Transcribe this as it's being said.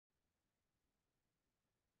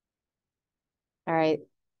All right.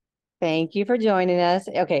 Thank you for joining us.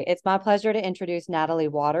 Okay, it's my pleasure to introduce Natalie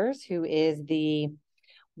Waters, who is the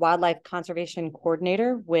Wildlife Conservation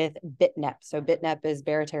Coordinator with BTNEP. So BTNEP is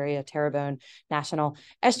Barataria and Terrebonne National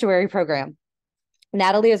Estuary Program.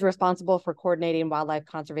 Natalie is responsible for coordinating wildlife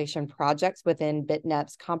conservation projects within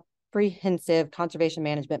BTNEP's Comprehensive Conservation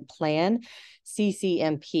Management Plan,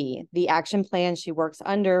 CCMP. The action plan she works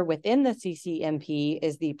under within the CCMP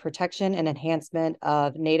is the protection and enhancement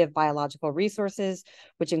of native biological resources,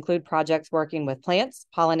 which include projects working with plants,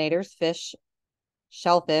 pollinators, fish,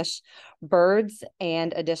 shellfish, birds,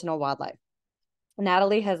 and additional wildlife.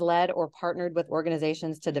 Natalie has led or partnered with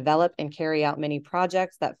organizations to develop and carry out many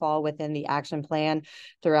projects that fall within the action plan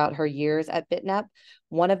throughout her years at BTNEP.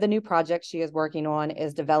 One of the new projects she is working on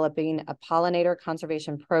is developing a pollinator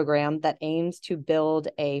conservation program that aims to build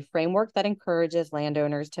a framework that encourages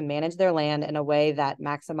landowners to manage their land in a way that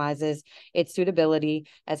maximizes its suitability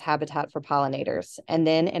as habitat for pollinators. And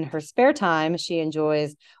then in her spare time, she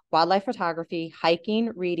enjoys wildlife photography,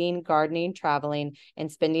 hiking, reading, gardening, traveling,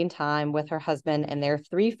 and spending time with her husband and their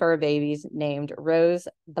 3 fur babies named Rose,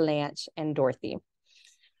 Blanche, and Dorothy.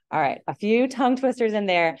 All right, a few tongue twisters in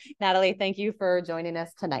there. Natalie, thank you for joining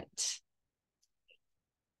us tonight.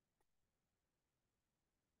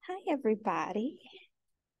 Hi, everybody.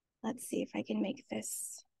 Let's see if I can make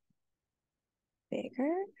this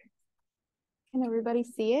bigger. Can everybody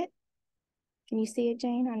see it? Can you see it,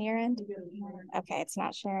 Jane, on your end? Okay, it's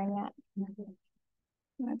not sharing yet.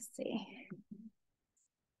 Let's see.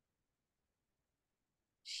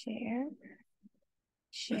 Share.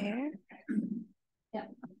 Yeah.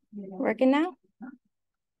 Working now?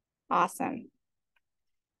 Awesome.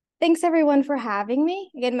 Thanks, everyone, for having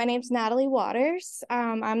me. Again, my name's Natalie Waters.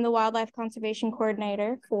 I'm the Wildlife Conservation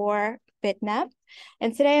Coordinator for BTNEP.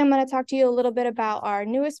 And today I'm going to talk to you a little bit about our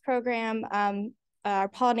newest program, our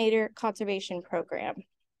Pollinator Conservation Program.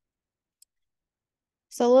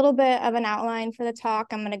 So a little bit of an outline for the talk.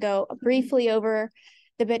 I'm going to go briefly over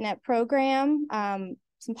the BTNEP program,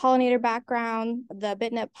 some pollinator background, the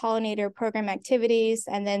BTNEP pollinator program activities,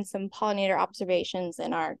 and then some pollinator observations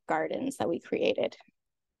in our gardens that we created.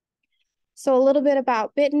 So a little bit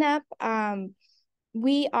about BTNEP.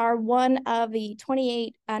 We are one of the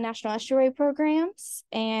 28 national estuary programs,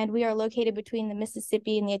 and we are located between the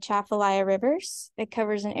Mississippi and the Atchafalaya rivers. It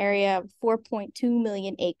covers an area of 4.2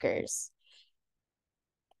 million acres.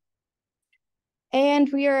 And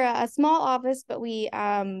we are a small office, but we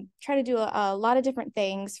try to do a lot of different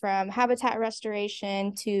things, from habitat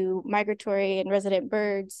restoration to migratory and resident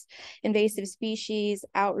birds, invasive species,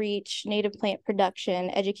 outreach, native plant production,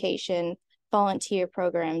 education, volunteer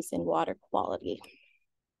programs, and water quality.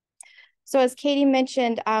 So as Katie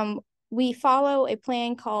mentioned, we follow a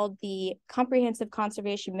plan called the Comprehensive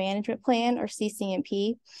Conservation Management Plan, or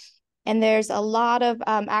CCMP. And there's a lot of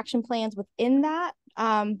action plans within that.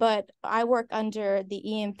 But I work under the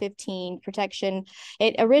EM15 protection.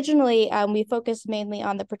 It originally, we focused mainly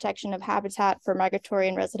on the protection of habitat for migratory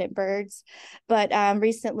and resident birds. But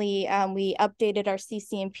recently, we updated our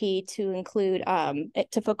CCMP to include,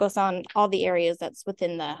 to focus on all the areas that's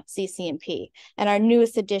within the CCMP. And our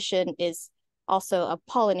newest addition is also a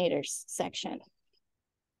pollinators section.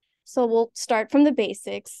 So we'll start from the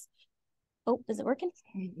basics. Oh, is it working?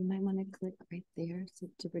 You might want to click right there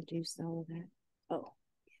to reduce all of that. Oh,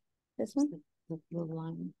 this one? The little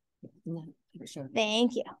line. No, for sure.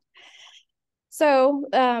 Thank you. So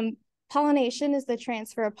pollination is the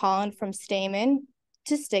transfer of pollen from stamen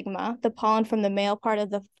to stigma, the pollen from the male part of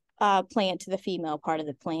the plant to the female part of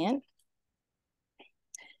the plant.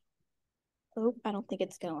 Oh, I don't think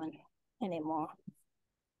it's going anymore.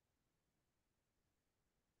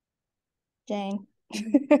 Jane.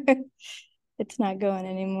 It's not going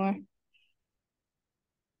anymore.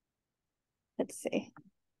 Let's see.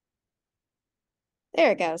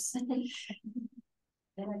 There it goes.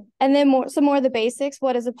 And then some more of the basics.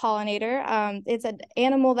 What is a pollinator? It's an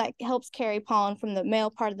animal that helps carry pollen from the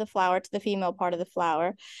male part of the flower to the female part of the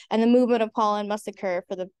flower. And the movement of pollen must occur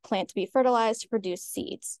for the plant to be fertilized to produce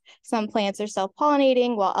seeds. Some plants are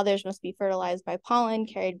self-pollinating, while others must be fertilized by pollen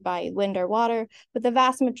carried by wind or water, but the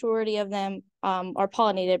vast majority of them are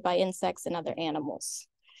pollinated by insects and other animals.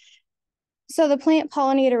 So the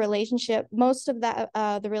plant-pollinator relationship, most of that,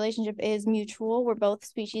 the relationship is mutual, where both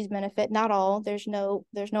species benefit. Not all. There's no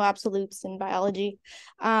absolutes in biology,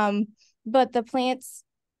 but the plants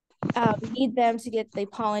need them to get the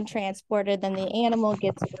pollen transported. Then the animal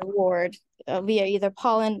gets a reward via either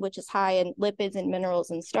pollen, which is high in lipids and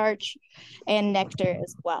minerals and starch, and nectar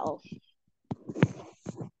as well.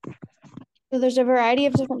 So there's a variety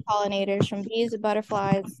of different pollinators, from bees to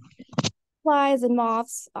butterflies, flies and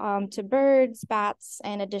moths to birds, bats,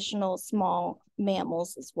 and additional small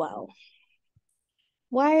mammals as well.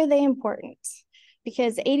 Why are they important?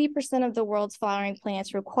 Because 80% of the world's flowering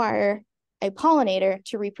plants require a pollinator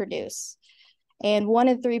to reproduce. And 1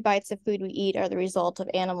 in 3 bites of food we eat are the result of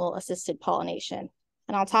animal-assisted pollination.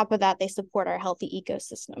 And on top of that, they support our healthy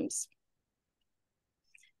ecosystems.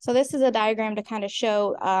 So this is a diagram to kind of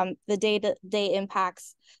show the day-to-day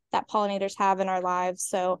impacts that pollinators have in our lives.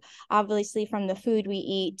 So obviously from the food we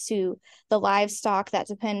eat to the livestock that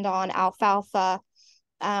depend on alfalfa,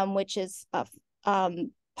 which is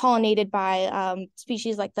pollinated by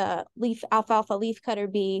species like the alfalfa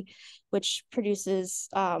leafcutter bee, which produces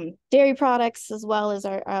dairy products as well as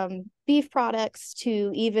our beef products,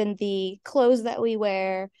 to even the clothes that we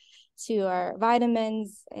wear, to our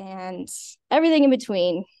vitamins and everything in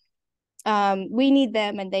between. We need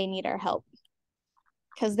them and they need our help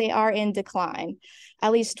because they are in decline.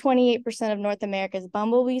 At least 28% of North America's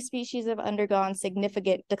bumblebee species have undergone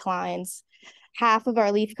significant declines. Half of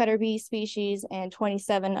our leafcutter bee species and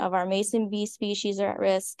 27 of our mason bee species are at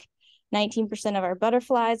risk. 19% of our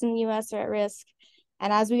butterflies in the US are at risk.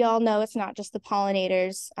 And as we all know, it's not just the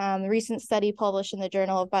pollinators. A recent study published in the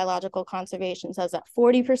Journal of Biological Conservation says that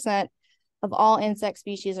 40% of all insect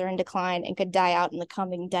species are in decline and could die out in the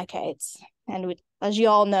coming decades. And as you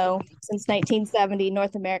all know, since 1970,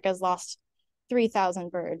 North America has lost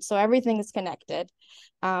 3,000 birds. So everything is connected.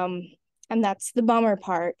 And that's the bummer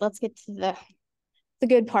part. Let's get to the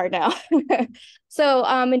good part now. So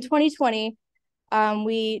in 2020,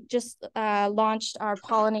 we just launched our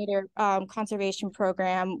pollinator conservation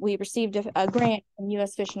program. We received a grant from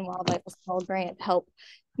U.S. Fish and Wildlife, a small grant to help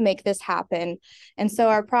make this happen. And so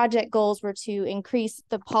our project goals were to increase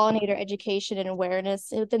the pollinator education and awareness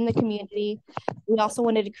within the community. We also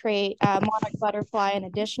wanted to create a monarch butterfly and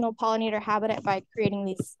additional pollinator habitat by creating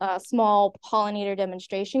these small pollinator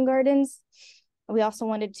demonstration gardens. We also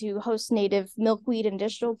wanted to host native milkweed and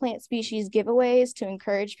digital plant species giveaways to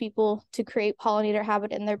encourage people to create pollinator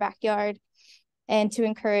habitat in their backyard, and to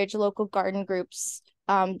encourage local garden groups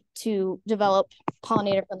to develop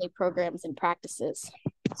pollinator-friendly programs and practices.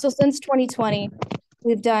 So since 2020,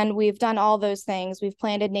 we've done all those things. We've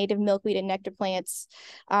planted native milkweed and nectar plants,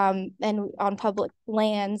 and on public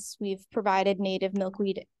lands, we've provided native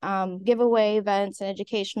milkweed giveaway events and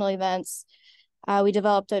educational events. We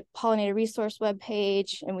developed a pollinator resource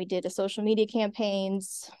webpage, and we did a social media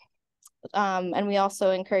campaigns. And we also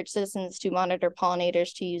encourage citizens to monitor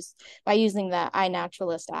pollinators by using the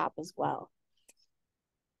iNaturalist app as well.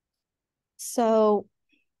 So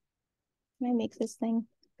can I make this thing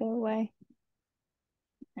go away?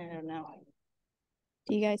 I don't know.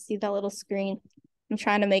 Do you guys see that little screen? I'm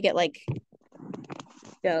trying to make it like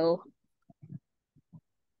go.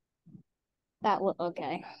 That will,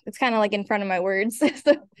 okay. It's kind of like in front of my words. So I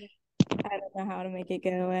don't know how to make it go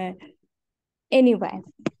away. Anyway,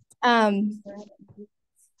 let's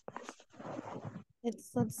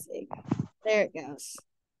see. There it goes.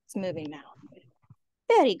 It's moving now.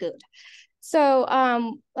 Very good. So,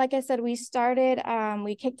 like I said, we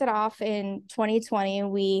kicked it off in 2020.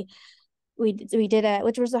 We did it,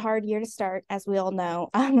 which was a hard year to start, as we all know.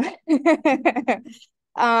 I'm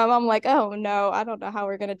like, oh no, I don't know how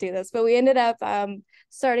we're gonna do this, but we ended up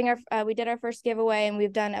we did our first giveaway, and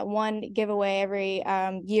we've done one giveaway every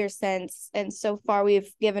year since, and so far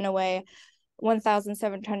we've given away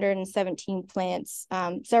 1,717 plants,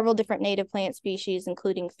 several different native plant species,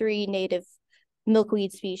 including 3 native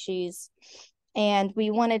milkweed species. And we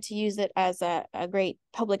wanted to use it as a great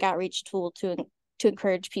public outreach tool to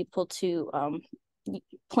encourage people to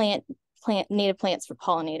plant native plants for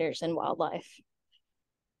pollinators and wildlife.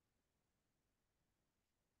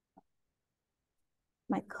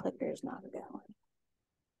 My clicker's not going.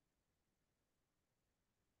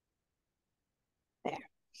 There.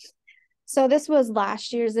 So this was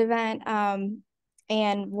last year's event.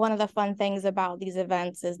 And one of the fun things about these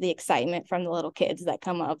events is the excitement from the little kids that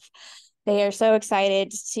come up. They are so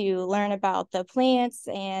excited to learn about the plants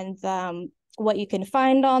and what you can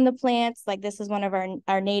find on the plants. Like this is one of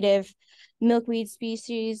our native milkweed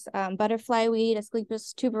species, butterfly weed,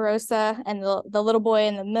 Asclepias tuberosa, and the little boy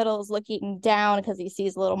in the middle is looking down because he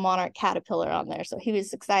sees a little monarch caterpillar on there. So he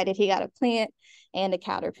was excited. He got a plant and a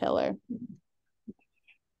caterpillar.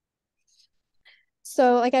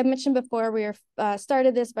 So like I mentioned before, we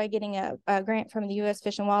started this by getting a grant from the U.S.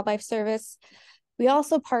 Fish and Wildlife Service. We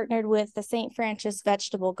also partnered with the St. Francis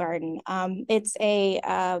Vegetable Garden. It's a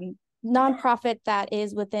nonprofit that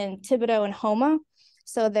is within Thibodaux and Houma.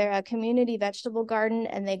 So they're a community vegetable garden,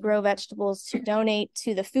 and they grow vegetables to donate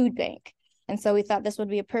to the food bank. And so we thought this would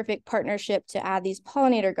be a perfect partnership to add these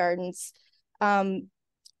pollinator gardens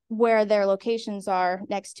where their locations are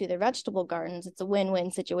next to their vegetable gardens. It's a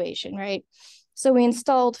win-win situation, right? So we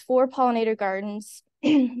installed 4 pollinator gardens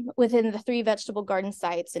within the 3 vegetable garden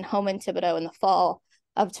sites in Homa and Thibodaux in the fall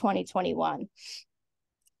of 2021.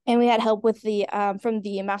 And we had help with the from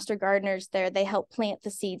the master gardeners there. They helped plant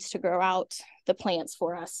the seeds to grow out the plants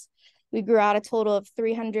for us. We grew out a total of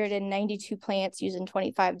 392 plants using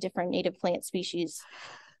 25 different native plant species.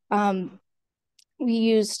 We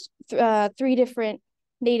used 3 different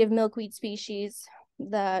native milkweed species,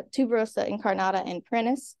 the tuberosa incarnata and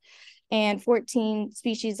perennis, and 14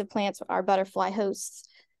 species of plants are butterfly hosts.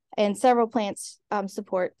 And several plants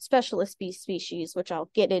support specialist species, which I'll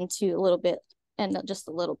get into a little bit and just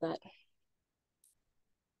a little bit.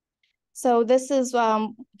 So this is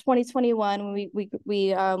 2021 when we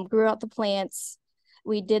grew out the plants.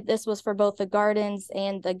 This was for both the gardens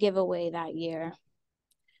and the giveaway that year.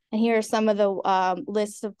 And here are some of the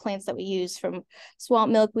lists of plants that we use, from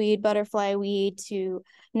swamp milkweed, butterfly weed, to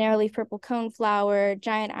narrow-leaf purple coneflower,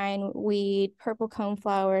 giant ironweed, purple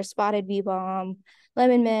coneflower, spotted bee balm,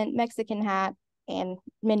 lemon mint, Mexican hat, and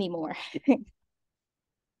many more.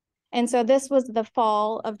 And so this was the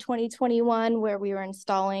fall of 2021 where we were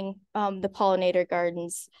installing the pollinator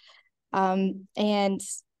gardens. And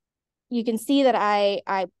you can see that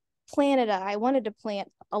I wanted to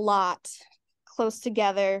plant a lot close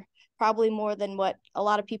together, probably more than what a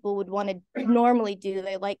lot of people would want to normally do.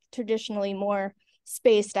 They like traditionally more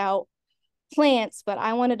spaced out plants, but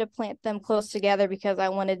I wanted to plant them close together because I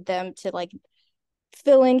wanted them to like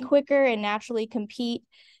fill in quicker and naturally compete,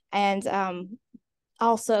 and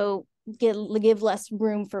also give less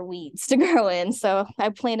room for weeds to grow in. So I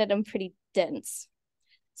planted them pretty dense.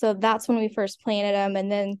 So that's when we first planted them.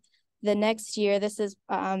 And then the next year, this is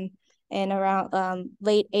in around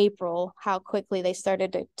late April, how quickly they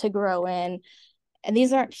started to grow in. And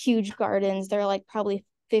these aren't huge gardens. They're like probably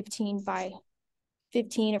 15 by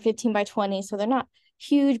 15 or 15 by 20. So they're not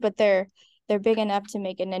huge, but they're big enough to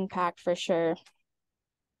make an impact for sure.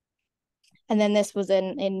 And then this was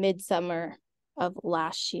in midsummer of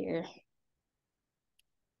last year.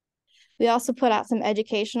 We also put out some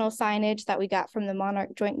educational signage that we got from the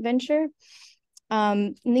Monarch joint venture.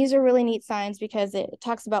 And these are really neat signs because it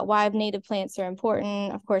talks about why native plants are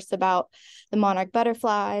important, of course, about the monarch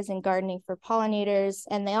butterflies and gardening for pollinators.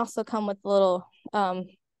 And they also come with a little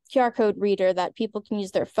QR code reader that people can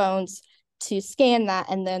use their phones to scan that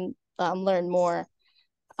and then learn more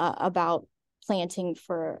about planting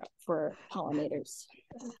for pollinators.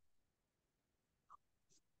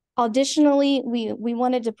 Additionally, we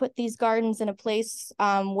wanted to put these gardens in a place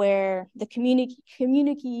where the community can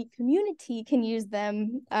use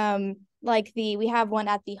them. We have one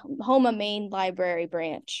at the Homa Main Library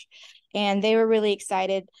branch, and they were really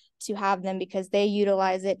excited to have them because they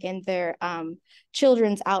utilize it in their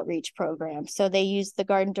children's outreach program. So they used the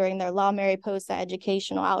garden during their La Mariposa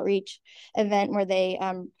educational outreach event where they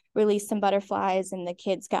released some butterflies, and the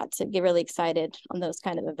kids got to get really excited on those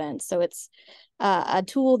kind of events. So it's a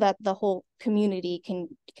tool that the whole community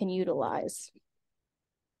can utilize.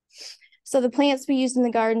 So the plants we used in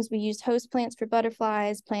the gardens, we used host plants for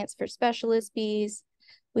butterflies, plants for specialist bees.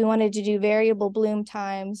 We wanted to do variable bloom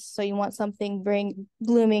times. So you want something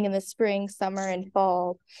blooming in the spring, summer, and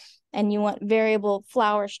fall. And you want variable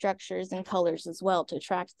flower structures and colors as well to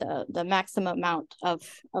attract the maximum amount of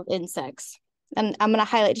insects. And I'm going to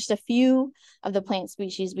highlight just a few of the plant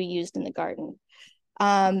species we used in the garden.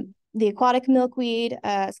 The aquatic milkweed,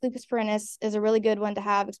 Asclepias perennis, is a really good one to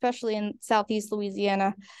have, especially in Southeast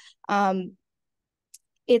Louisiana.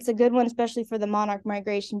 It's a good one, especially for the monarch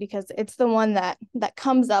migration, because it's the one that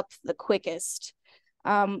comes up the quickest.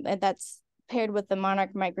 And that's paired with the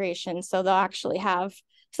monarch migration. So they'll actually have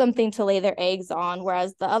something to lay their eggs on,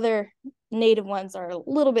 whereas the other native ones are a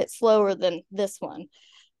little bit slower than this one.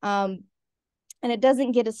 And it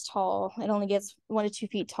doesn't get as tall. It only gets 1 to 2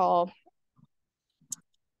 feet tall.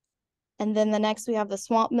 And then the next we have the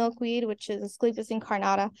swamp milkweed, which is Asclepias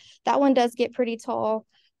incarnata. That one does get pretty tall,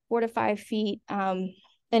 4 to 5 feet. And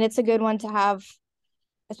it's a good one to have,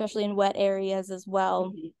 especially in wet areas as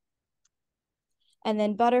well. And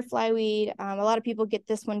then butterfly weed. A lot of people get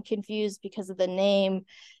this one confused because of the name.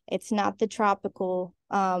 It's not the tropical.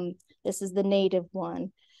 This is the native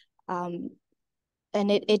one. And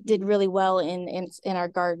it did really well in our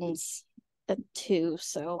gardens too.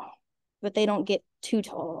 So, but they don't get too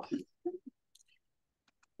tall.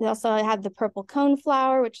 We also have the purple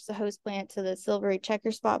coneflower, which is a host plant to the silvery checker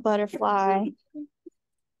spot butterfly.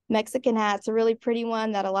 Mexican hat's a really pretty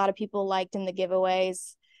one that a lot of people liked in the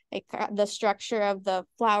giveaways. The structure of the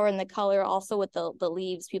flower and the color, also with the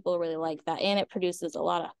leaves, people really like that. And it produces a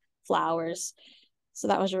lot flowers. So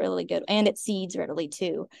that was really good. And it seeds readily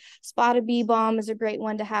too. Spotted bee balm is a great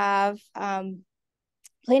one to have.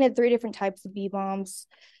 Planted 3 different types of bee balms.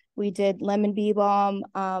 We did lemon bee balm,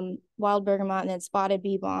 wild bergamot, and then spotted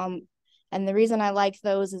bee balm. And the reason I liked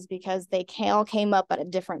those is because they all came up at a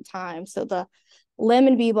different time. So the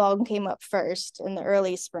lemon bee balm came up first in the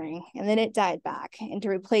early spring, and then it died back. And to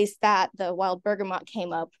replace that, the wild bergamot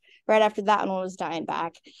came up right after that one was dying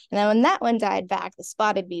back. And then when that one died back, the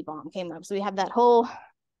spotted bee balm came up. So we had that whole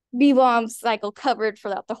bee balm cycle covered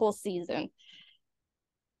for the whole season.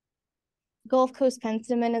 Gulf Coast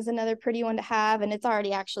penstemon is another pretty one to have, and it's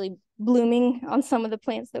already actually blooming on some of the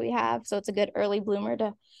plants that we have. So it's a good early bloomer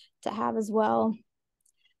to have as well.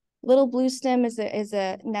 Little blue stem is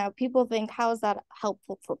a now people think, how is that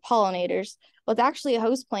helpful for pollinators? Well, it's actually a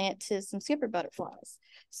host plant to some skipper butterflies.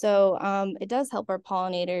 So it does help our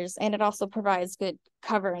pollinators, and it also provides good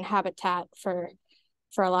cover and habitat for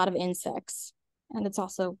a lot of insects. And it's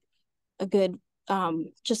also a good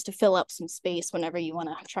just to fill up some space whenever you want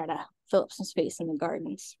to try to fill up some space in the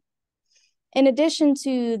gardens. In addition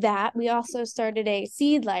to that, we also started a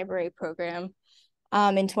seed library program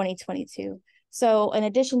in 2022. So in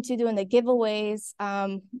addition to doing the giveaways,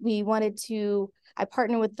 I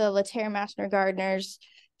partnered with the Laterre Master Gardeners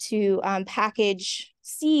to package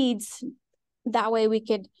seeds. That way we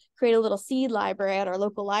could create a little seed library at our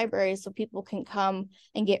local library so people can come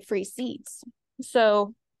and get free seeds.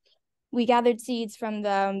 So we gathered seeds from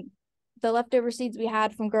the leftover seeds we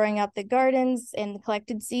had from growing out the gardens, and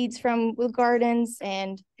collected seeds from the gardens,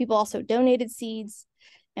 and people also donated seeds.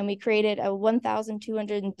 And we created a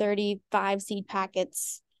 1,235 seed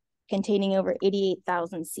packets containing over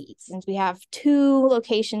 88,000 seeds. And we have 2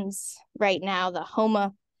 locations right now, the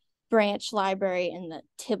Homa Branch Library and the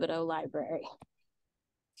Thibodaux Library.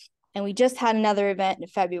 And we just had another event in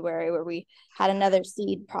February where we had another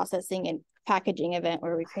seed processing and packaging event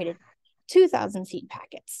where we created 2,000 seed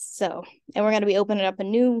packets. So, and we're going to be opening up a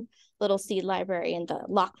new little seed library in the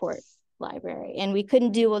Lockport Library. And we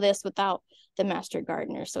couldn't do all this without the Master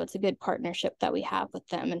Gardener. So it's a good partnership that we have with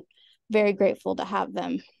them, and very grateful to have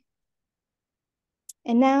them.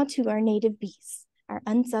 And now to our native bees, our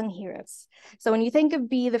unsung heroes. So when you think of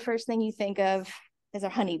bee, the first thing you think of is our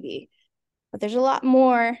honeybee. But there's a lot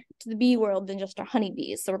more to the bee world than just our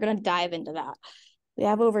honeybees. So we're going to dive into that. We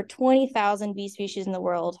have over 20,000 bee species in the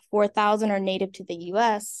world. 4,000 are native to the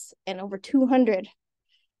US, and over 200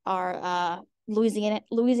 are Louisiana.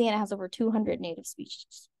 Louisiana has over 200 native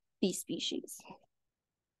bee species.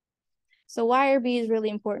 So why are bees really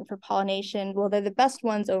important for pollination? Well, they're the best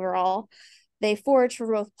ones overall. They forage for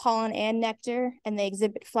both pollen and nectar, and they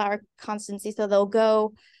exhibit flower constancy. So they'll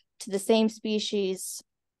go to the same species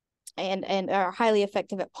and are highly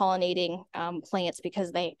effective at pollinating plants,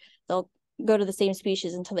 because they'll go to the same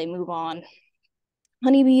species until they move on.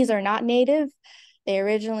 Honeybees are not native. They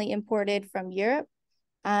originally imported from Europe,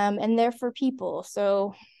 and they're for people.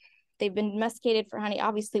 So they've been domesticated for honey.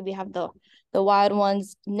 Obviously, we have the wild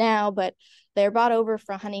ones now, but they're brought over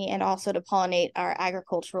for honey and also to pollinate our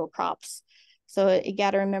agricultural crops. So you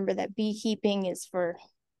got to remember that beekeeping is for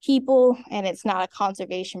people, and it's not a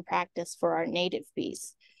conservation practice for our native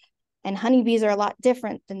bees. And honeybees are a lot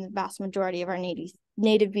different than the vast majority of our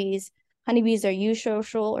native bees. Honeybees are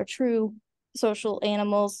eusocial, or true social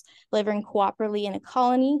animals living cooperatively in a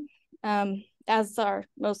colony, as are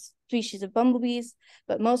most species of bumblebees,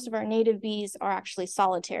 but most of our native bees are actually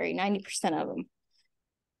solitary, 90% of them.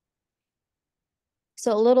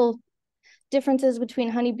 So little differences between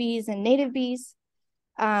honeybees and native bees.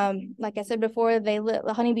 Like I said before,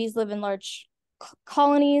 the honeybees live in large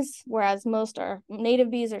colonies, whereas most our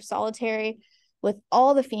native bees are solitary, with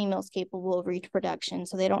all the females capable of reproduction.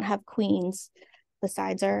 So they don't have queens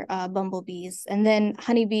besides our bumblebees. And then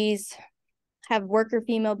honeybees have worker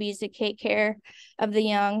female bees to take care of the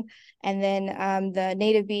young. And then the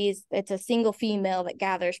native bees, it's a single female that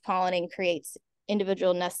gathers pollen and creates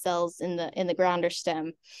individual nest cells in the grounder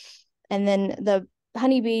stem. And then the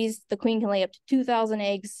honeybees, the queen can lay up to 2,000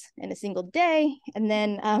 eggs in a single day. And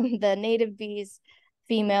then the native bees,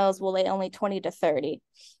 females, will lay only 20 to 30.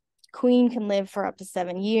 Queen can live for up to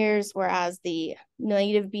 7 years, whereas the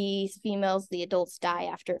native bees, females, the adults die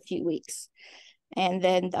after a few weeks. And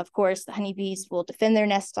then, of course, the honeybees will defend their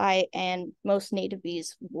nest site, and most native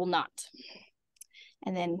bees will not.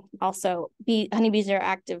 And then also, honeybees are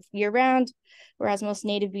active year-round, whereas most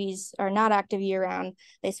native bees are not active year-round.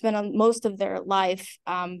 They spend most of their life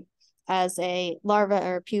as a larva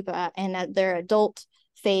or pupa, and at their adult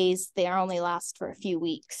phase, they only last for a few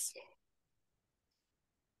weeks.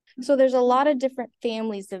 So there's a lot of different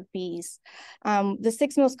families of bees. The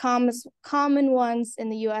 6 most common ones in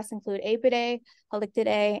the US include Apidae,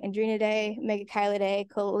 Halictidae, Andrenidae, Megachilidae,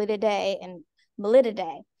 Collididae, and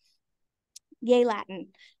Melitidae. Yay, Latin.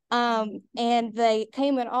 And they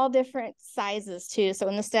came in all different sizes too. So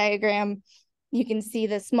in this diagram, you can see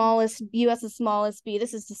the smallest, US's smallest bee.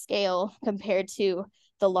 This is to scale compared to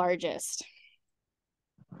the largest.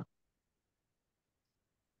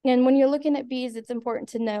 And when you're looking at bees, it's important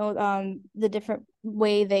to know the different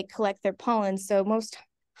way they collect their pollen. So most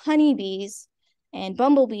honeybees and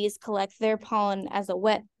bumblebees collect their pollen as a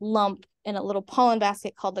wet lump in a little pollen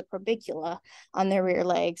basket called the corbicula on their rear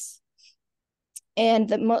legs. And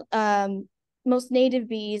the most native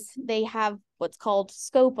bees, they have what's called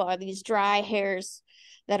scopa, these dry hairs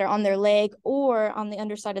that are on their leg or on the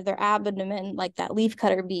underside of their abdomen, like that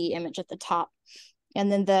leafcutter bee image at the top.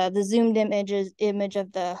 And then the zoomed image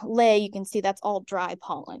of the leg, you can see that's all dry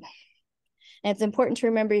pollen. And it's important to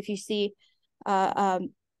remember, if you see a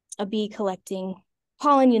bee collecting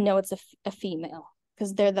pollen, you know it's a female,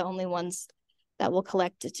 because they're the only ones that will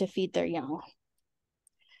collect it to feed their young.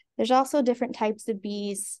 There's also different types of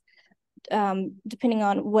bees depending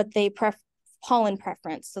on what they pollen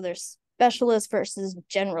preference. So there's specialist versus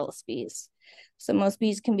generalist bees. So most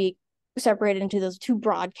bees can be separated into those 2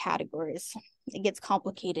 broad categories. It gets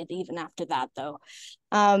complicated even after that, though.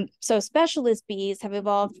 So specialist bees have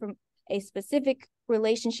evolved from a specific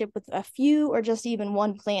relationship with a few or just even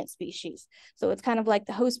one plant species. So it's kind of like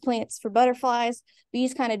the host plants for butterflies.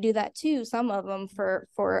 Bees kind of do that too, some of them for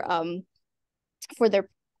their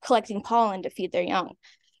collecting pollen to feed their young.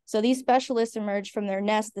 So these specialists emerge from their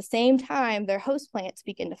nest the same time their host plants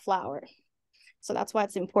begin to flower. So that's why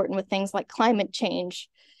it's important with things like climate change.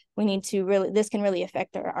 We need to this can really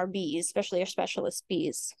affect our bees, especially our specialist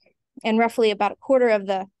bees. And roughly about a quarter of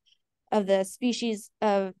the species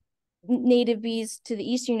of native bees to the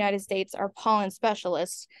eastern United States are pollen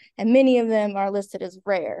specialists, and many of them are listed as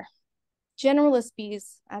rare. Generalist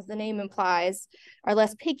bees, as the name implies, are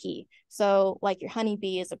less picky. So like your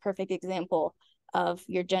honeybee is a perfect example of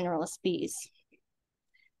your generalist bees.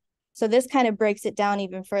 So this kind of breaks it down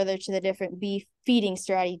even further to the different bee feeding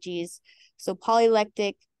strategies. So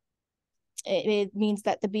polylectic, it means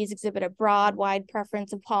that the bees exhibit a broad, wide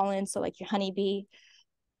preference of pollen, so like your honeybee.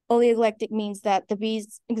 Oleolectic means that the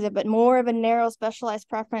bees exhibit more of a narrow, specialized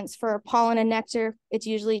preference for pollen and nectar. It's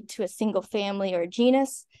usually to a single family or a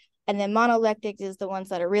genus. And then monolectic is the ones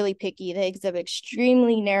that are really picky. They exhibit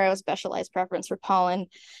extremely narrow, specialized preference for pollen,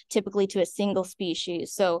 typically to a single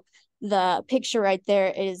species. So the picture right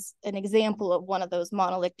there is an example of one of those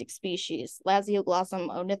monolectic species. Lasioglossum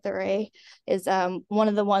ornitherae is one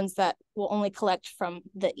of the ones that will only collect from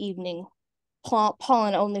the evening,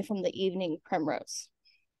 pollen only from the evening primrose.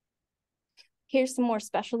 Here's some more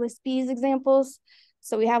specialist bees examples.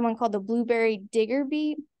 So we have one called the blueberry digger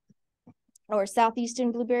bee, or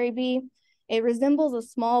southeastern blueberry bee. It resembles a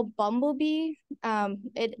small bumblebee.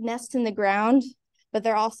 It nests in the ground, but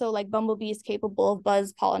they're also like bumblebees capable of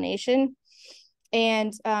buzz pollination.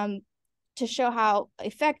 And to show how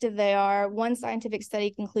effective they are, one scientific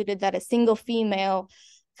study concluded that a single female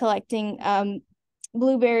collecting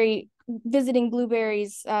visiting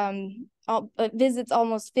blueberries, visits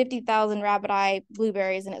almost 50,000 rabbit-eye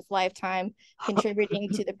blueberries in its lifetime, contributing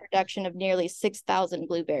to the production of nearly 6,000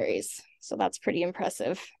 blueberries. So that's pretty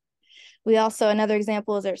impressive. We also, another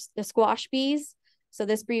example is the squash bees. So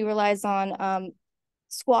this bee relies on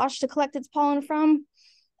squash to collect its pollen from.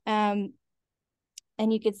 And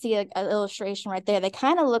you can see an illustration right there. They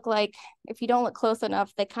kind of look like, if you don't look close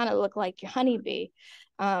enough, they kind of look like your honeybee.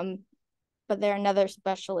 But they're another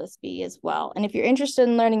specialist bee as well. And if you're interested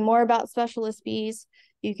in learning more about specialist bees,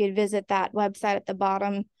 you could visit that website at the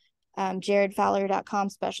bottom, jaredfowler.com,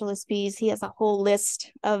 specialist bees. He has a whole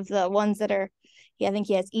list of the ones that are, I think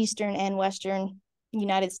he has Eastern and Western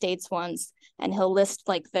United States ones, and he'll list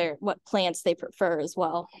like what plants they prefer as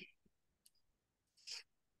well.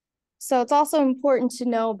 So it's also important to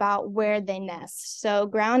know about where they nest. So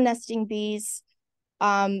ground nesting bees,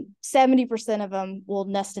 70% of them will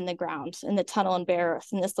nest in the ground, in the tunnel and bare earth.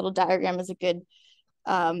 And this little diagram is a good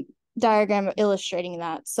diagram illustrating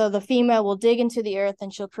that. So the female will dig into the earth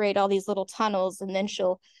and she'll create all these little tunnels, and then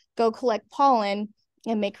she'll go collect pollen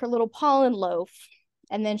and make her little pollen loaf.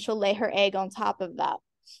 And then she'll lay her egg on top of that.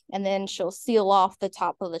 And then she'll seal off the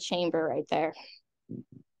top of the chamber right there.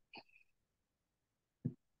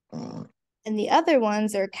 And the other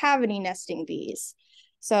ones are cavity nesting bees.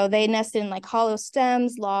 So they nest in like hollow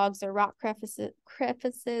stems, logs, or rock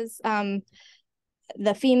crevices. The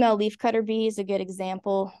female leafcutter bee is a good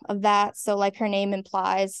example of that. So like her name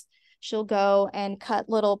implies, she'll go and cut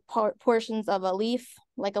little portions of a leaf,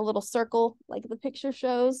 like a little circle, like the picture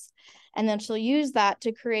shows. And then she'll use that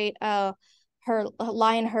to create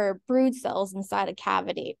line her brood cells inside a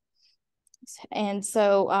cavity. And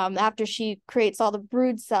so after she creates all the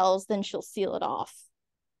brood cells, then she'll seal it off.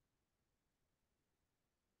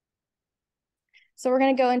 So we're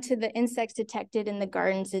going to go into the insects detected in the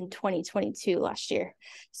gardens in 2022 last year.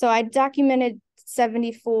 So I documented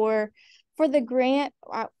 74. For the grant,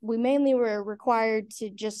 we mainly were required to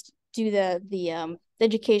just do the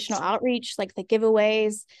educational outreach, like the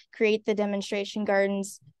giveaways, create the demonstration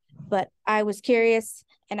gardens. But I was curious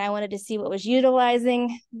and I wanted to see what was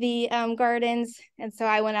utilizing the gardens. And so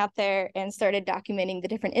I went out there and started documenting the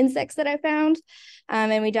different insects that I found.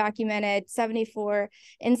 And we documented 74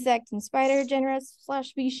 insect and spider genera /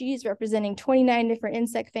 species, representing 29 different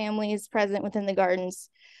insect families present within the gardens.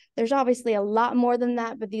 There's obviously a lot more than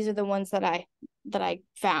that, but these are the ones that I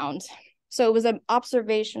found. So it was an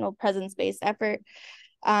observational presence-based effort.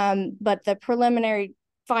 But the preliminary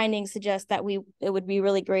findings suggest that it would be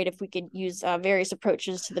really great if we could use various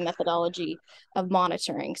approaches to the methodology of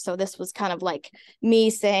monitoring. So this was kind of like me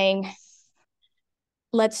saying,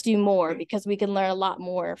 let's do more, because we can learn a lot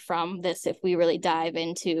more from this if we really dive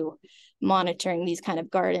into monitoring these kind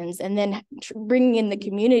of gardens, and then bringing in the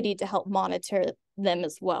community to help monitor them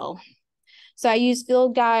as well. So I used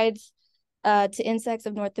field guides to insects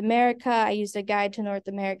of North America. I used a guide to North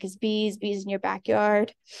America's bees in your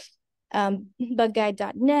backyard,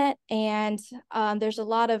 bugguide.net, and there's a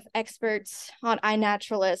lot of experts on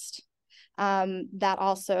iNaturalist that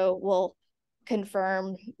also will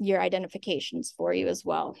confirm your identifications for you as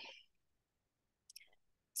well.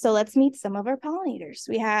 So let's meet some of our pollinators.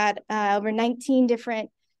 We had over 19 different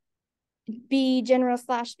bee genera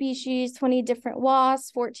 / species, 20 different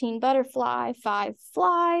wasps, 14 butterfly, 5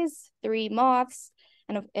 flies, 3 moths,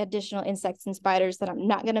 and additional insects and spiders that I'm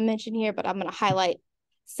not going to mention here, but I'm going to highlight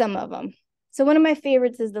some of them. So one of my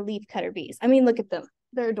favorites is the leafcutter bees. I mean, look at them.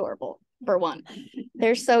 They're adorable, for one.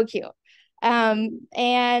 They're so cute.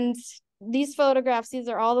 And these photographs, these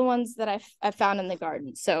are all the ones that I found in the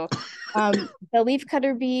garden. So the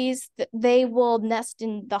leafcutter bees, they will nest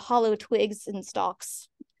in the hollow twigs and stalks,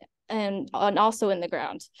 and also in the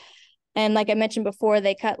ground. And like I mentioned before,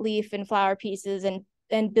 they cut leaf and flower pieces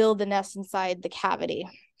and build the nest inside the cavity.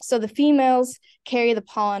 So the females carry the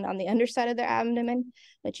pollen on the underside of their abdomen,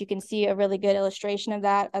 but you can see a really good illustration of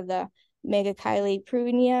that, of the Megachile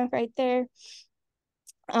prunia right there.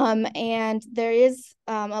 And there is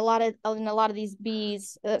in a lot of these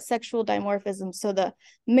bees, sexual dimorphism. So the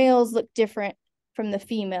males look different from the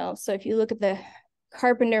females. So if you look at the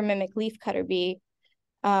carpenter mimic leafcutter bee,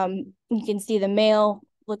 you can see the male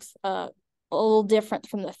looks a little different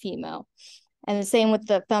from the female. And the same with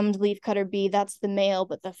the thumbed leafcutter bee, that's the male,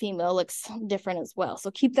 but the female looks different as well.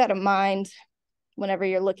 So keep that in mind whenever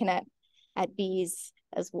you're looking at bees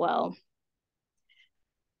as well.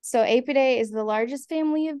 So Apidae is the largest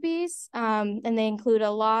family of bees, and they include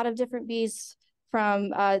a lot of different bees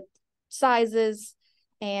from sizes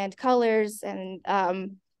and colors. And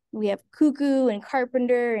we have cuckoo and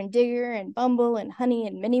carpenter and digger and bumble and honey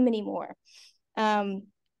and many, many more.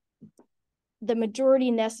 The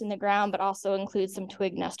majority nest in the ground, but also includes some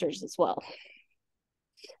twig nesters as well.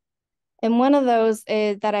 And one of those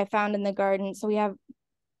is that I found in the garden. So we have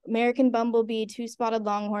American bumblebee, two-spotted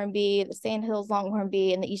longhorn bee, the sandhills longhorn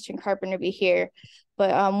bee, and the eastern carpenter bee here.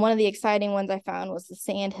 But one of the exciting ones I found was the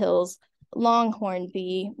sandhills longhorn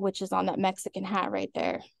bee, which is on that Mexican hat right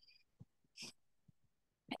there.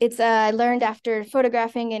 It's I learned after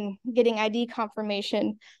photographing and getting ID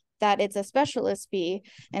confirmation that it's a specialist bee,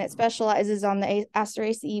 and it specializes on the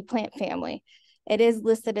Asteraceae plant family. It is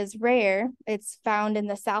listed as rare. It's found in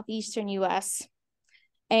the southeastern US.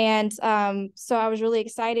 And so I was really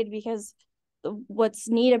excited, because what's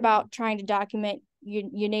neat about trying to document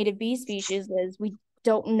your native bee species is we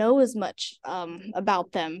don't know as much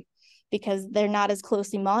about them, because they're not as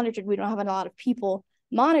closely monitored. We don't have a lot of people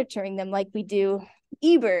monitoring them like we do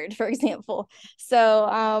eBird, for example.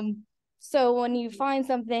 So when you find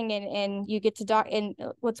something and you get to and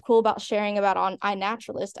what's cool about sharing about on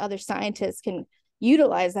iNaturalist, other scientists can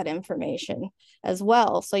utilize that information as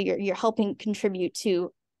well. So you're helping contribute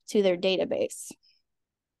to their database.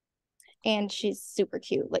 And she's super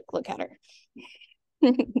cute. Like, look at her.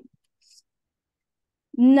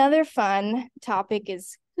 Another fun topic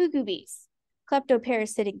is cuckoo bees,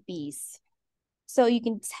 kleptoparasitic bees. So you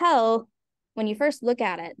can tell when you first look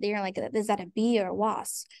at it, you're like, is that a bee or a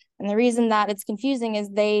wasp? And the reason that it's confusing is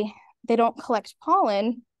they don't collect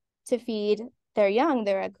pollen to feed their young.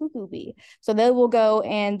 They're a cuckoo bee. So they will go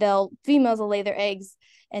and females will lay their eggs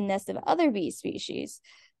and nests of other bee species.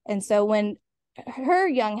 And so when her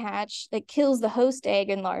young hatch, it kills the host egg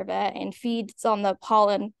and larva and feeds on the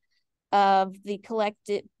pollen of the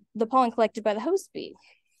pollen collected by the host bee.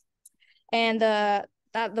 And the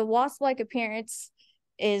wasp-like appearance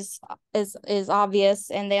is obvious,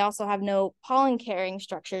 and they also have no pollen carrying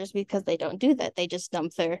structures because they don't do that. They just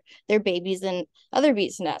dump their babies in other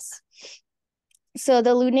bees' nests. So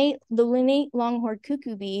the lunate longhorned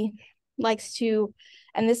cuckoo bee likes to,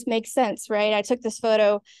 and this makes sense, right? I took this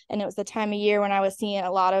photo and it was the time of year when I was seeing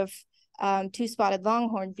a lot of two-spotted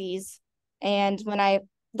longhorn bees. And when I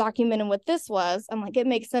documented what this was, I'm like, it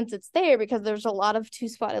makes sense it's there because there's a lot of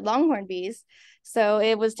two-spotted longhorn bees. So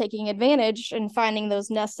it was taking advantage and finding those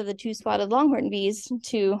nests of the two-spotted longhorn bees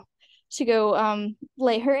to go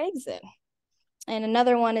lay her eggs in. And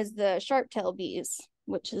another one is the sharp-tailed bees,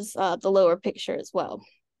 which is the lower picture as well.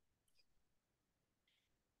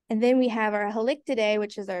 And then we have our Halictidae,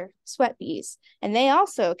 which is our sweat bees. And they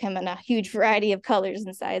also come in a huge variety of colors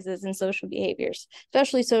and sizes and social behaviors,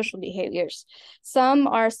 especially social behaviors. Some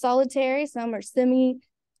are solitary, some are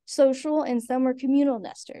semi-social, and some are communal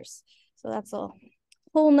nesters. So that's a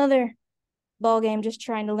whole nother ballgame just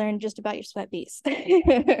trying to learn just about your sweat bees.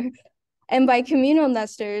 And by communal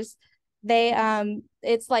nesters, they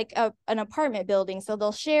it's like an apartment building. So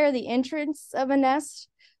they'll share the entrance of a nest,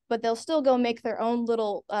 but they'll still go make their own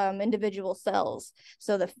little individual cells.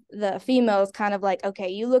 So the female is kind of like, okay,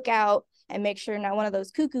 you look out and make sure not one of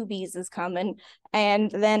those cuckoo bees is coming.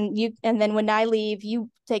 And then when I leave,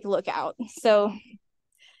 you take a look out. So,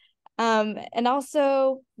 and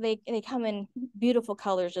also they come in beautiful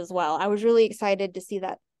colors as well. I was really excited to see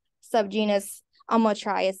that subgenus. I'm gonna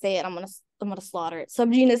try and say it. I'm gonna slaughter it.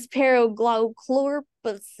 Subgenus Paraglochloropsis.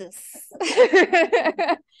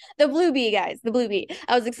 The blue bee, guys, the blue bee.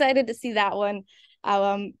 I was excited to see that one.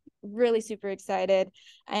 I'm really super excited.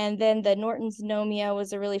 And then the Norton's Nomia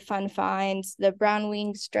was a really fun find. The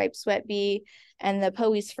brown-winged striped sweat bee and the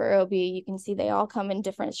Poe's furrow bee, you can see they all come in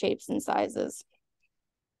different shapes and sizes.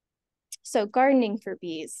 So gardening for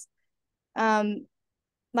bees.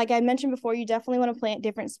 Like I mentioned before, you definitely want to plant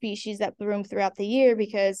different species that bloom throughout the year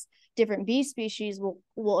because different bee species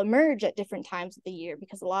will emerge at different times of the year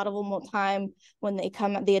because a lot of them will time when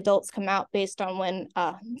the adults come out based on when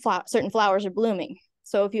certain flowers are blooming.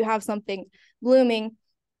 So if you have something blooming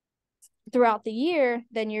throughout the year,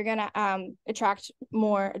 then you're going to attract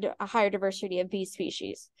a higher diversity of bee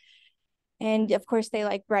species. And of course, they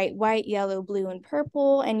like bright white, yellow, blue, and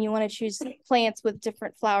purple. And you want to choose plants with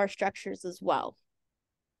different flower structures as well.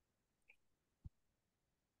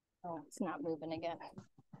 Oh, it's not moving again.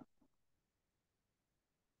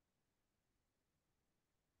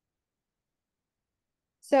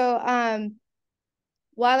 So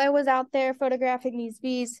while I was out there photographing these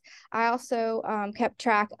bees, I also kept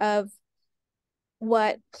track of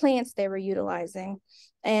what plants they were utilizing.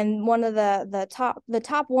 And one of the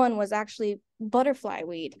top one was actually butterfly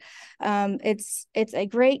weed. It's a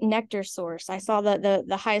great nectar source. I saw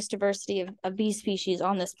the highest diversity of bee species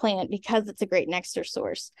on this plant because it's a great nectar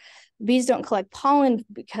source. Bees don't collect pollen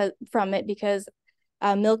from it because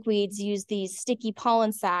milkweeds use these sticky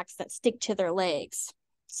pollen sacs that stick to their legs.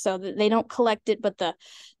 So that they don't collect it, but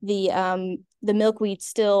the milkweed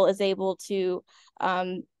still is able to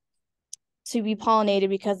be pollinated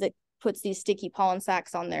because it puts these sticky pollen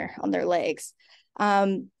sacs on their legs.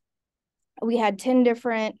 We had 10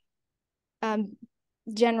 different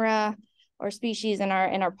genera or species in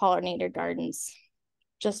our pollinator gardens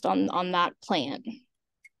just on that plant.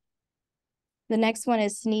 The next one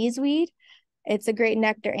is sneezeweed. It's a great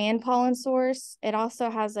nectar and pollen source. It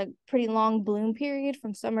also has a pretty long bloom period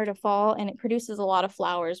from summer to fall, and it produces a lot of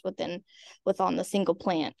flowers on the single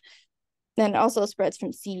plant. Then it also spreads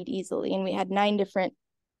from seed easily, and we had 9 different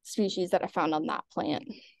species that I found on that plant.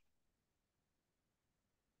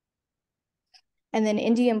 And then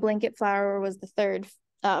Indian blanket flower was the third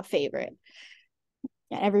favorite.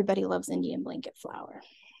 Yeah, everybody loves Indian blanket flower.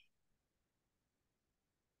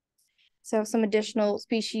 So some additional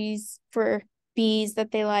species for bees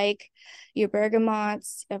that they like: your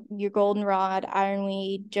bergamots, your goldenrod,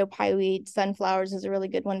 ironweed, Joe Pye weed, sunflowers is a really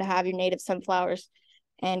good one to have, your native sunflowers,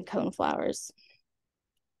 and coneflowers.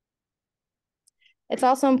 It's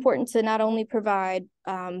also important to not only provide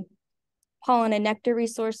pollen and nectar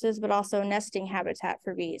resources, but also nesting habitat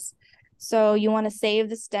for bees. So you want to save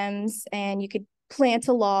the stems, and you could plant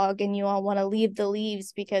a log, and you all want to leave the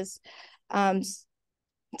leaves because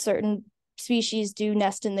certain species do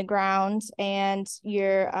nest in the ground, and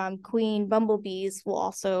your queen bumblebees will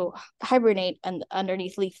also hibernate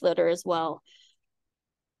underneath leaf litter as well.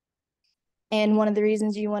 And one of the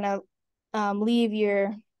reasons you want to leave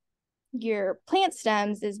your plant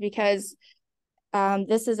stems is because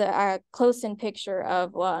this is a close-in picture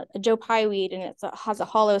of a Joe Pye weed, and it has a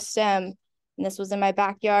hollow stem. And this was in my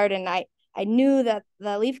backyard, and I knew that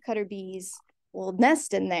the leafcutter bees will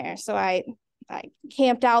nest in there. So I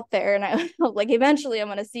camped out there, and I like, eventually I'm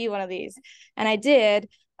going to see one of these. And I did.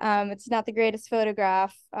 It's not the greatest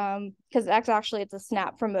photograph because actually it's a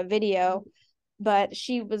snap from a video. But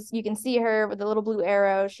you can see her with the little blue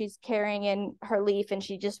arrow. She's carrying in her leaf, and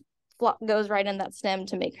she just goes right in that stem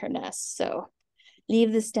to make her nest. So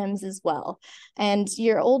leave the stems as well. And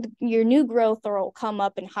your new growth will come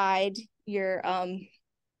up and hide your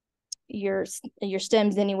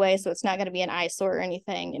stems anyway, so it's not going to be an eyesore or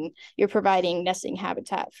anything, and you're providing nesting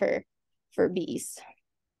habitat for bees.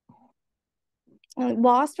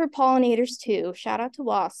 Wasps are pollinators too. Shout out to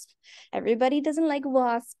wasps. Everybody doesn't like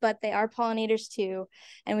wasps, but they are pollinators too.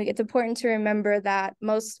 And it's important to remember that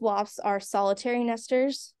most wasps are solitary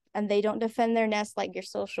nesters, and they don't defend their nest like your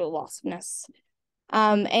social wasp nests.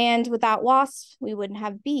 And without wasps, we wouldn't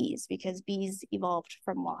have bees, because bees evolved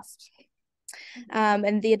from wasps.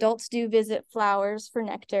 And the adults do visit flowers for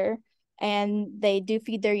nectar, and they do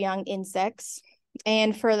feed their young insects.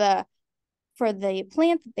 And for the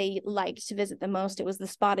plant that they liked to visit the most, it was the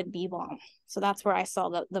spotted bee balm. So that's where I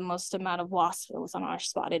saw the most amount of wasps. It was on our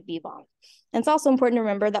spotted bee balm. And it's also important to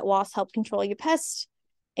remember that wasps help control your pest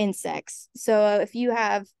insects. So if you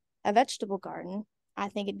have a vegetable garden, I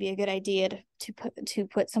think it'd be a good idea to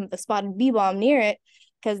put some of the spotted bee balm near it,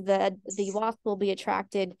 because the wasp will be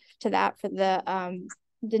attracted to that for the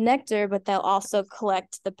nectar, but they'll also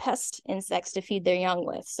collect the pest insects to feed their young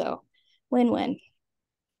with. So win-win.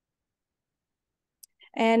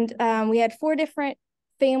 And we had 4 different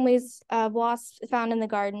families of wasps found in the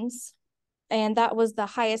gardens, and that was the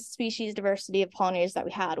highest species diversity of pollinators that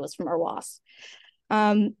we had, was from our wasps.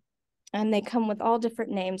 And they come with all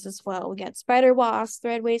different names as well. We got spider wasps,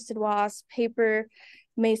 thread-waisted wasps, paper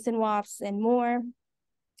mason wasps, and more.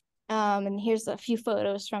 And here's a few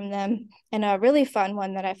photos from them. And a really fun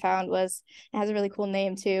one that I found it has a really cool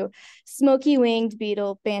name too, smoky-winged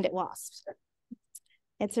beetle bandit wasp.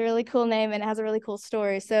 It's a really cool name, and it has a really cool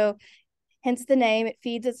story. So hence the name. It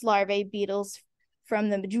feeds its larvae beetles from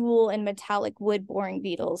the jewel and metallic wood-boring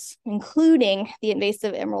beetles, including the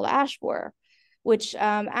invasive emerald ash borer, which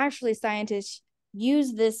actually scientists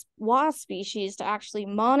use this wasp species to actually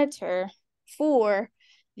monitor for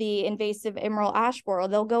the invasive emerald ash borer.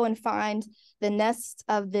 They'll go and find the nest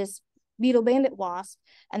of this beetle bandit wasp,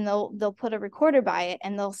 and they'll put a recorder by it,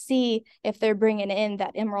 and they'll see if they're bringing in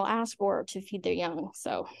that emerald ash borer to feed their young.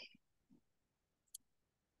 So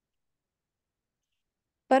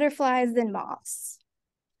butterflies and moths.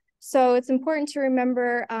 So it's important to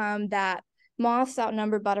remember that moths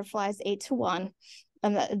outnumber butterflies 8-1,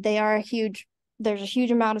 and there's a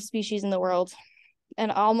huge amount of species in the world, and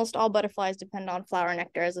almost all butterflies depend on flower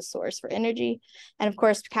nectar as a source for energy. And of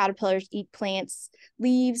course, caterpillars eat plants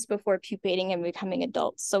leaves before pupating and becoming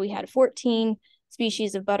adults. So we had 14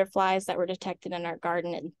 species of butterflies that were detected in our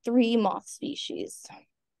garden, and 3 moth species.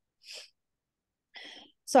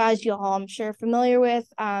 So as you all, I'm sure, familiar with,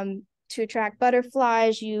 to attract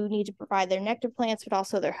butterflies, you need to provide their nectar plants, but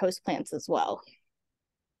also their host plants as well.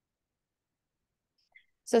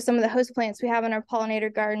 So some of the host plants we have in our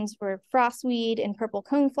pollinator gardens were frostweed and purple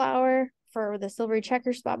coneflower for the silvery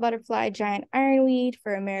checker spot butterfly, giant ironweed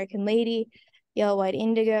for American lady, yellow-white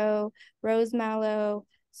indigo, rose mallow,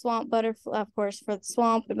 swamp butterfly, of course, for the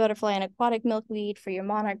swamp butterfly, and aquatic milkweed for your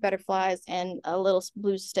monarch butterflies, and a little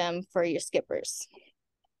blue stem for your skippers.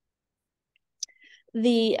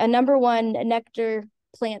 The number 1 nectar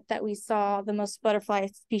plant that we saw the most butterfly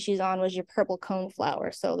species on was your purple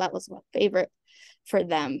coneflower. So that was my favorite for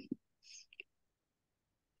them.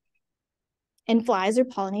 And flies are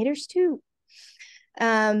pollinators too.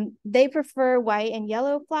 They prefer white and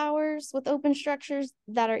yellow flowers with open structures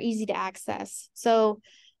that are easy to access. So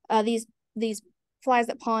these flies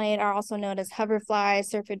that pollinate are also known as hoverflies,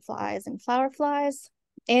 syrphid flies, and flower flies.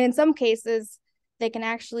 And in some cases, they can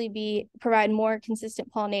actually provide more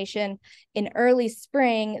consistent pollination in early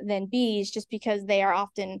spring than bees, just because they are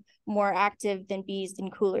often more active than bees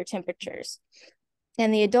in cooler temperatures.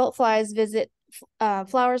 And the adult flies visit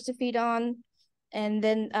flowers to feed on, and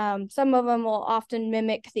then some of them will often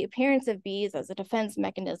mimic the appearance of bees as a defense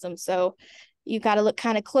mechanism. So you got to look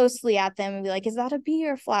kind of closely at them and be like, is that a bee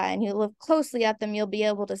or a fly? And you look closely at them, you'll be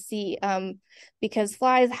able to see, because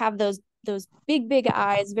flies have those big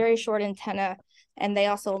eyes, very short antenna, and they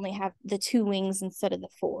also only have the 2 wings instead of the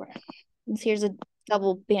 4. And here's a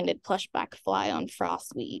double-banded plushback fly on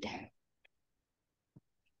frostweed.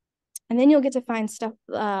 And then you'll get to find stuff,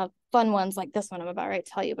 fun ones like this one I'm about to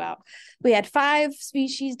tell you about. We had 5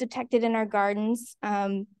 species detected in our gardens.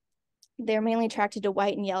 They're mainly attracted to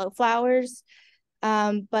white and yellow flowers.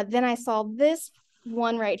 But then I saw this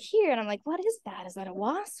one right here, and I'm like, what is that? Is that a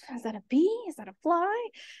wasp? Is that a bee? Is that a fly?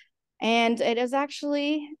 And it is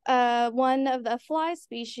actually one of the fly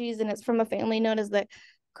species, and it's from a family known as the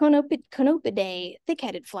Conopidae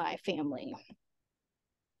thick-headed fly family.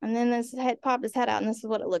 And then this head popped his head out, and this is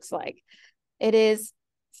what it looks like. It is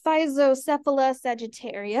Physocephala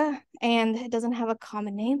sagittaria, and it doesn't have a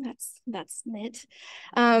common name. That's it.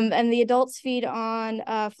 And the adults feed on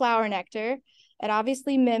flower nectar. It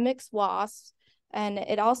obviously mimics wasps, and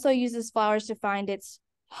it also uses flowers to find its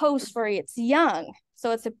host for its young. So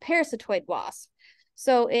it's a parasitoid wasp.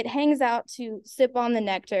 So it hangs out to sip on the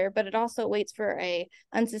nectar, but it also waits for a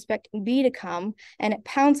unsuspecting bee to come, and it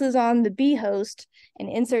pounces on the bee host and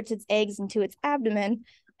inserts its eggs into its abdomen,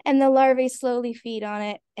 and the larvae slowly feed on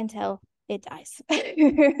it until it dies. But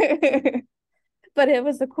it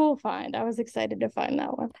was a cool find. I was excited to find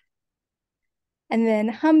that one. And then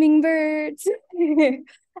hummingbirds,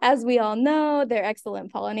 as we all know, they're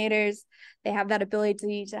excellent pollinators. They have that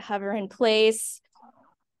ability to hover in place.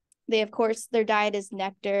 They, of course, their diet is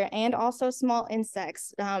nectar and also small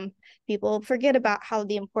insects. People forget about how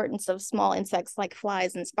the importance of small insects like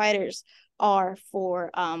flies and spiders are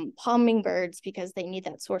for hummingbirds, because they need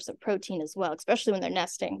that source of protein as well, especially when they're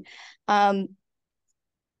nesting.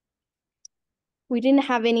 We didn't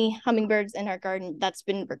have any hummingbirds in our garden that's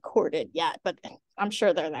been recorded yet, but I'm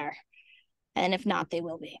sure they're there. And if not, they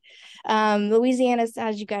will be. Louisiana's,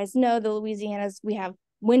 as you guys know, we have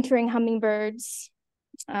wintering hummingbirds.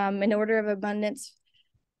 In order of abundance,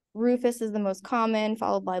 rufous is the most common,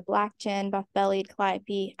 followed by black-chin, buff-bellied,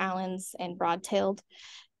 calliope, Allen's, and broad-tailed.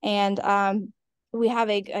 And we have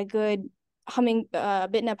a good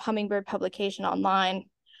BTNEP hummingbird publication online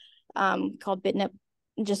called BTNEP.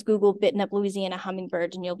 Just Google BTNEP Louisiana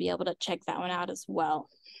hummingbirds, and you'll be able to check that one out as well.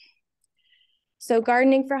 So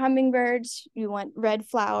gardening for hummingbirds, you want red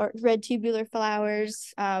tubular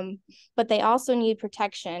flowers, but they also need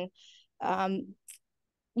protection.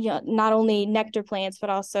 Not only nectar plants, but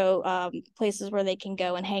also places where they can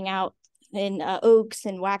go and hang out in oaks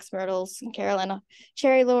and wax myrtles and Carolina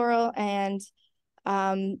cherry laurel, and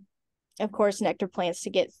of course nectar plants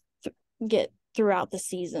to get throughout the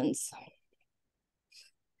seasons.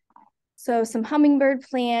 So some hummingbird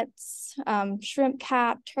plants, shrimp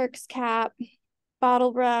cap, Turk's cap,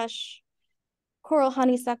 bottle brush, coral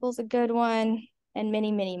honeysuckle's a good one, and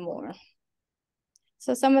many, many more.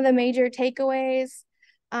 So some of the major takeaways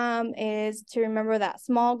is to remember that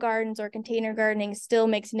small gardens or container gardening still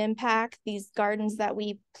makes an impact. These gardens that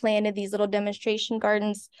we planted, these little demonstration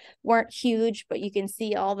gardens, weren't huge, but you can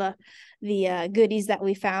see all the goodies that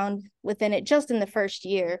we found within it just in the first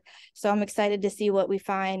year. So I'm excited to see what we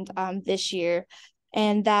find this year.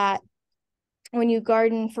 And that when you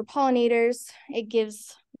garden for pollinators, it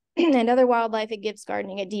gives and other wildlife, it gives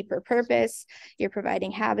gardening a deeper purpose. You're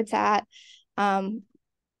providing habitat.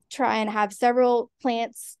 Try and have several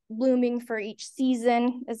plants blooming for each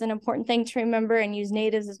season is an important thing to remember, and use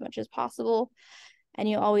natives as much as possible. And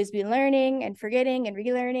you'll always be learning and forgetting and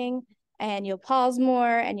relearning, and you'll pause more,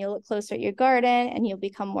 and you'll look closer at your garden, and you'll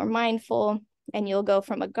become more mindful, and you'll go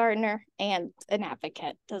from a gardener and an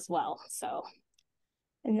advocate as well. So,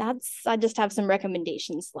 and I just have some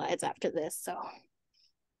recommendation slides after this. So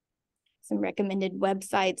some recommended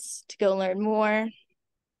websites to go learn more.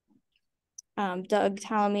 Doug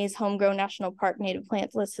Tallamy's Homegrown National Park Native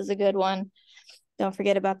Plants List is a good one. Don't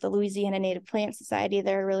forget about the Louisiana Native Plant Society.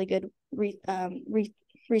 They're a really good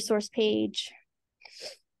resource page.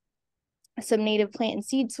 Some native plant and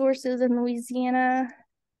seed sources in Louisiana,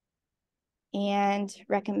 and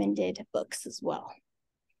recommended books as well.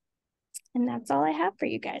 And that's all I have for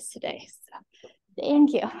you guys today. So,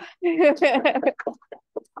 thank you. I have a question.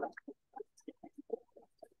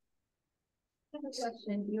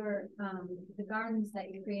 The gardens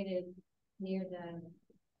that you created near the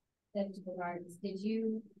vegetable gardens, did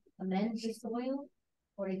you amend the soil,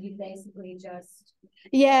 or did you basically just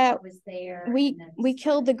what was there? We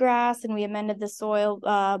killed the grass and we amended the soil,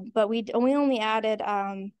 but we only added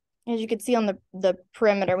as you could see on the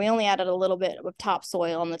perimeter, we only added a little bit of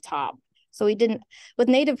topsoil on the top. So we didn't, with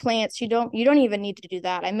native plants, you don't even need to do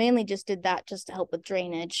that. I mainly just did that just to help with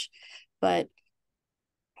drainage. But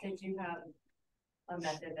did you have a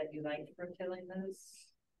method that you liked for killing those?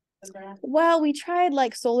 Well, we tried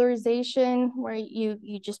like solarization, where you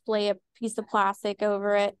just lay a piece of plastic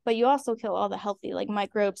over it, but you also kill all the healthy like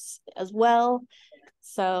microbes as well.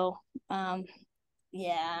 So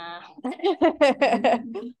yeah.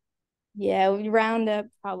 Yeah, Roundup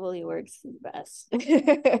probably works best.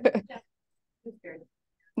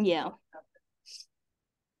 Yeah.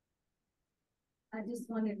 I just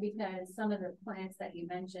wondered because some of the plants that you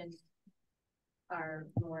mentioned are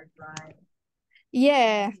more dry.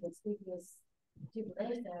 Yeah.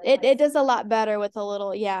 It It does a lot better with a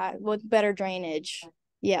little, with better drainage.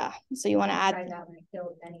 Yeah. So you want to add,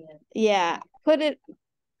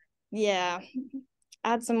 yeah,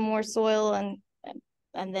 add some more soil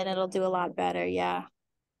and then it'll do a lot better. Yeah.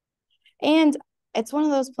 And it's one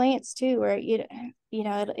of those plants too, where you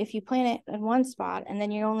know, if you plant it in one spot and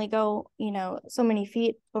then you only go, you know, so many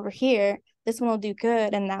feet over here, this one will do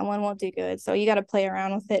good and that one won't do good. So you got to play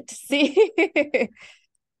around with it to see.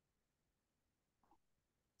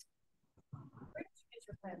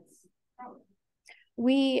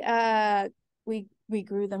 We we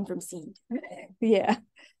grew them from seed. Yeah.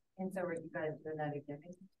 And so are you guys doing that again?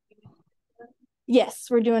 Yes,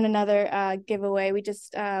 we're doing another giveaway. We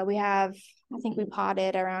just we have, I think we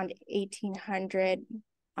potted around 1,800.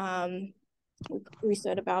 We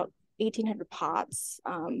sowed about 1,800 pots.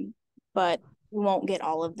 But we won't get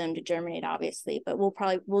all of them to germinate, obviously. But we'll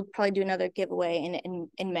probably do another giveaway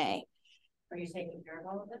in May. Are you taking care of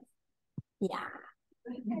all of it? Yeah.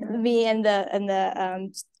 Me and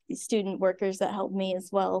the student workers that help me as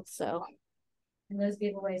well. So. And those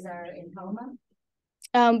giveaways are in Homa?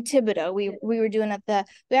 Thibodeau. We were doing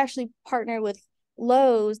we actually partnered with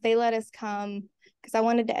Lowe's. They let us come because I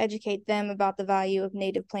wanted to educate them about the value of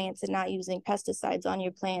native plants and not using pesticides on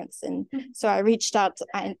your plants. And so I reached out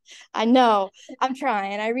to, I know I'm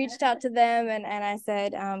trying. I reached out to them and I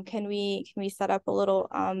said, can we set up a little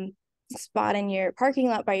spot in your parking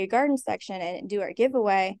lot by your garden section and do our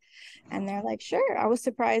giveaway? And they're like, sure. I was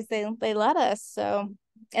surprised they let us. So,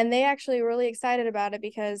 and they actually were really excited about it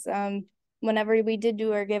because whenever we do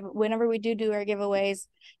do our giveaways,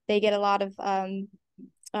 they get a lot of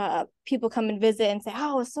people come and visit and say,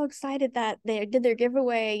 oh, I was so excited that they did their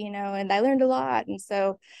giveaway, you know, and I learned a lot. And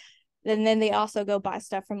so then they also go buy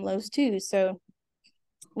stuff from Lowe's too. So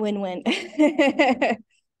win-win.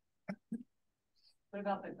 What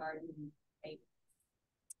about the garden?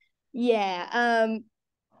 Yeah.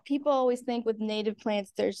 People always think with native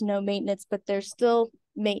plants there's no maintenance, but there's still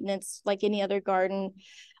maintenance like any other garden.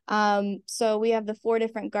 So we have the 4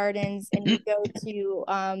 different gardens and you go to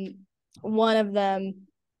one of them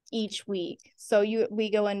each week. So we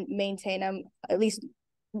go and maintain them at least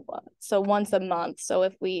once a month. So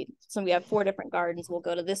we have 4 different gardens, we'll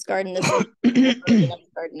go to this garden this week, we'll go to the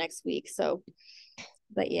next garden next week. So,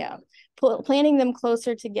 but yeah, planting them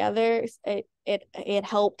closer together, it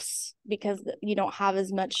helps because you don't have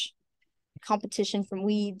as much competition from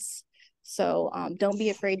weeds. So don't be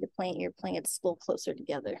afraid to plant your plants a little closer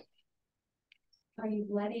together. Are you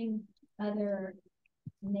letting other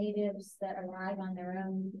natives that arrive on their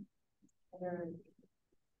own that are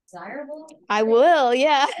desirable? I will,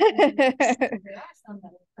 yeah. There are some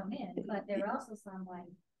that will come in, but there are also some like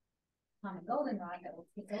on a goldenrod that will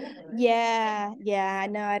take over. Yeah.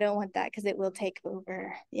 No, I don't want that because it will take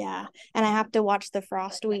over. Yeah, and I have to watch the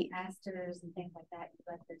frost wheat. Asters and things like that. You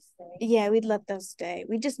let them stay. Yeah, we'd let those stay.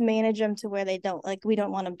 We just manage them to where they don't we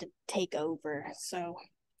don't want them to take over. So,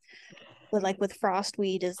 but like with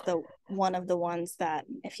frostweed is one of the ones that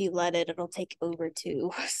if you let it, it'll take over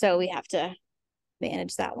too. So we have to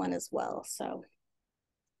manage that one as well. So.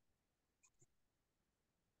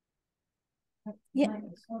 Yeah.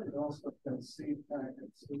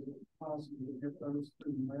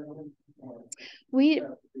 We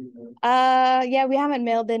haven't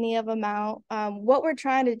mailed any of them out. What we're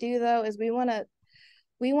trying to do though is we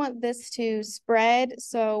want this to spread.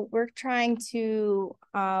 So we're trying to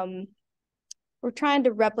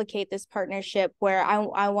replicate this partnership where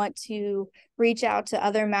I want to reach out to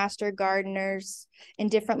other master gardeners in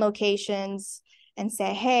different locations and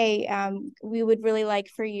say, hey, we would really like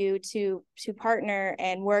for you to partner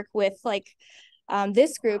and work with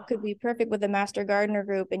this group could be perfect with a master gardener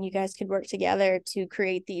group and you guys could work together to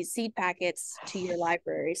create these seed packets to your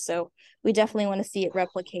library. So we definitely want to see it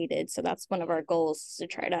replicated. So that's one of our goals, to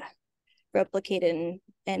try to replicate it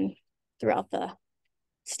and throughout the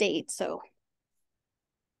state. So.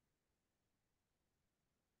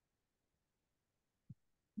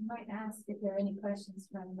 I might ask if there are any questions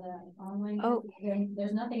from the online. Oh,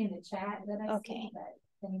 there's nothing in the chat that I okay. see, but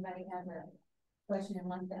if anybody has a question and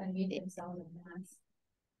wants to unmute themselves and ask.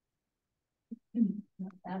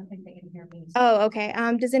 I don't think they can hear me. Oh, okay.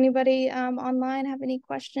 Does anybody online have any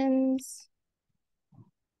questions?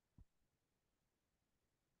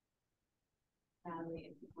 If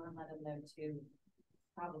you want to let them know too,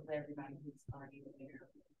 probably everybody who's already there.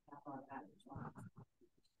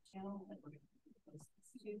 channel that we're gonna post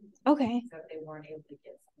this to. Okay. So if they weren't able to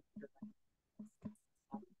get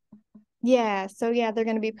Yeah, so yeah, they're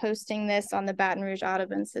going to be posting this on the Baton Rouge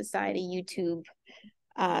Audubon Society YouTube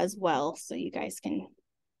as well. So you guys can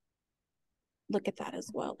look at that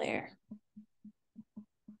as well there.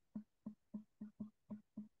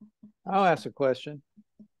 I'll ask a question.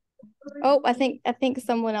 Oh, I think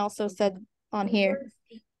someone also said on here.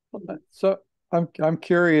 So I'm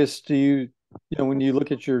curious, do you know, when you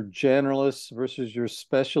look at your generalists versus your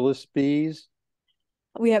specialist bees,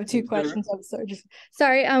 We have two is there- questions. I'm sorry.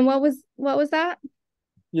 Sorry. What was that?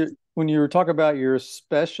 when you were talking about your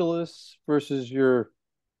specialists versus your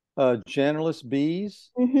generalist bees,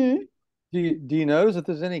 Mm-hmm. do you notice that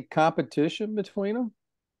there's any competition between them?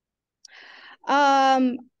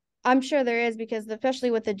 I'm sure there is, because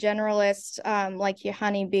especially with the generalist, like your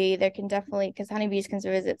honeybee, there can definitely, because honeybees can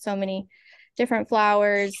visit so many different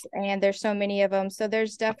flowers and there's so many of them. So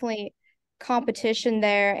there's definitely competition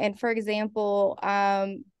there. And for example,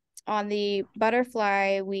 on the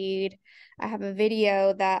butterfly weed, I have a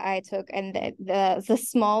video that I took, and the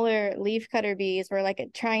smaller leaf cutter bees were like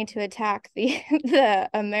trying to attack the the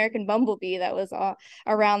American bumblebee that was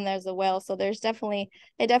around there as well. So there's definitely,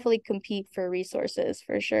 they definitely compete for resources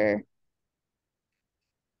for sure.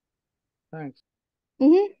 Thanks.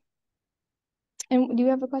 Mm-hmm. And do you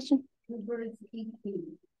have a question? Birds eat food.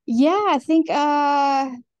 Yeah, I think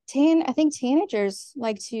tanagers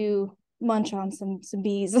like to munch on some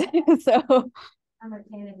bees. So How much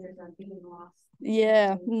tanagers are being lost?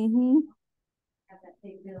 yeah. Mm-hmm. Have that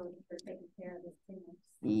big bill for taking care of the things.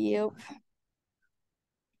 Yep.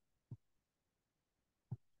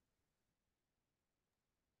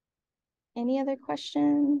 Any other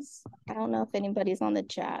questions? I don't know if anybody's on the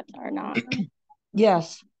chat or not.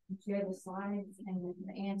 Yes. Share the slides and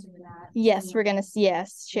the answer to that. Yes, we're gonna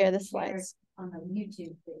share the slides. On the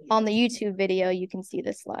YouTube video. On the YouTube video, you can see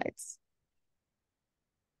the slides.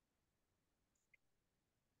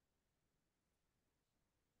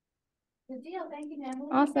 Good deal. Thank you, Natalie.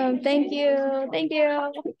 Awesome. Thank you. Thank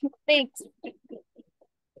you. Thanks.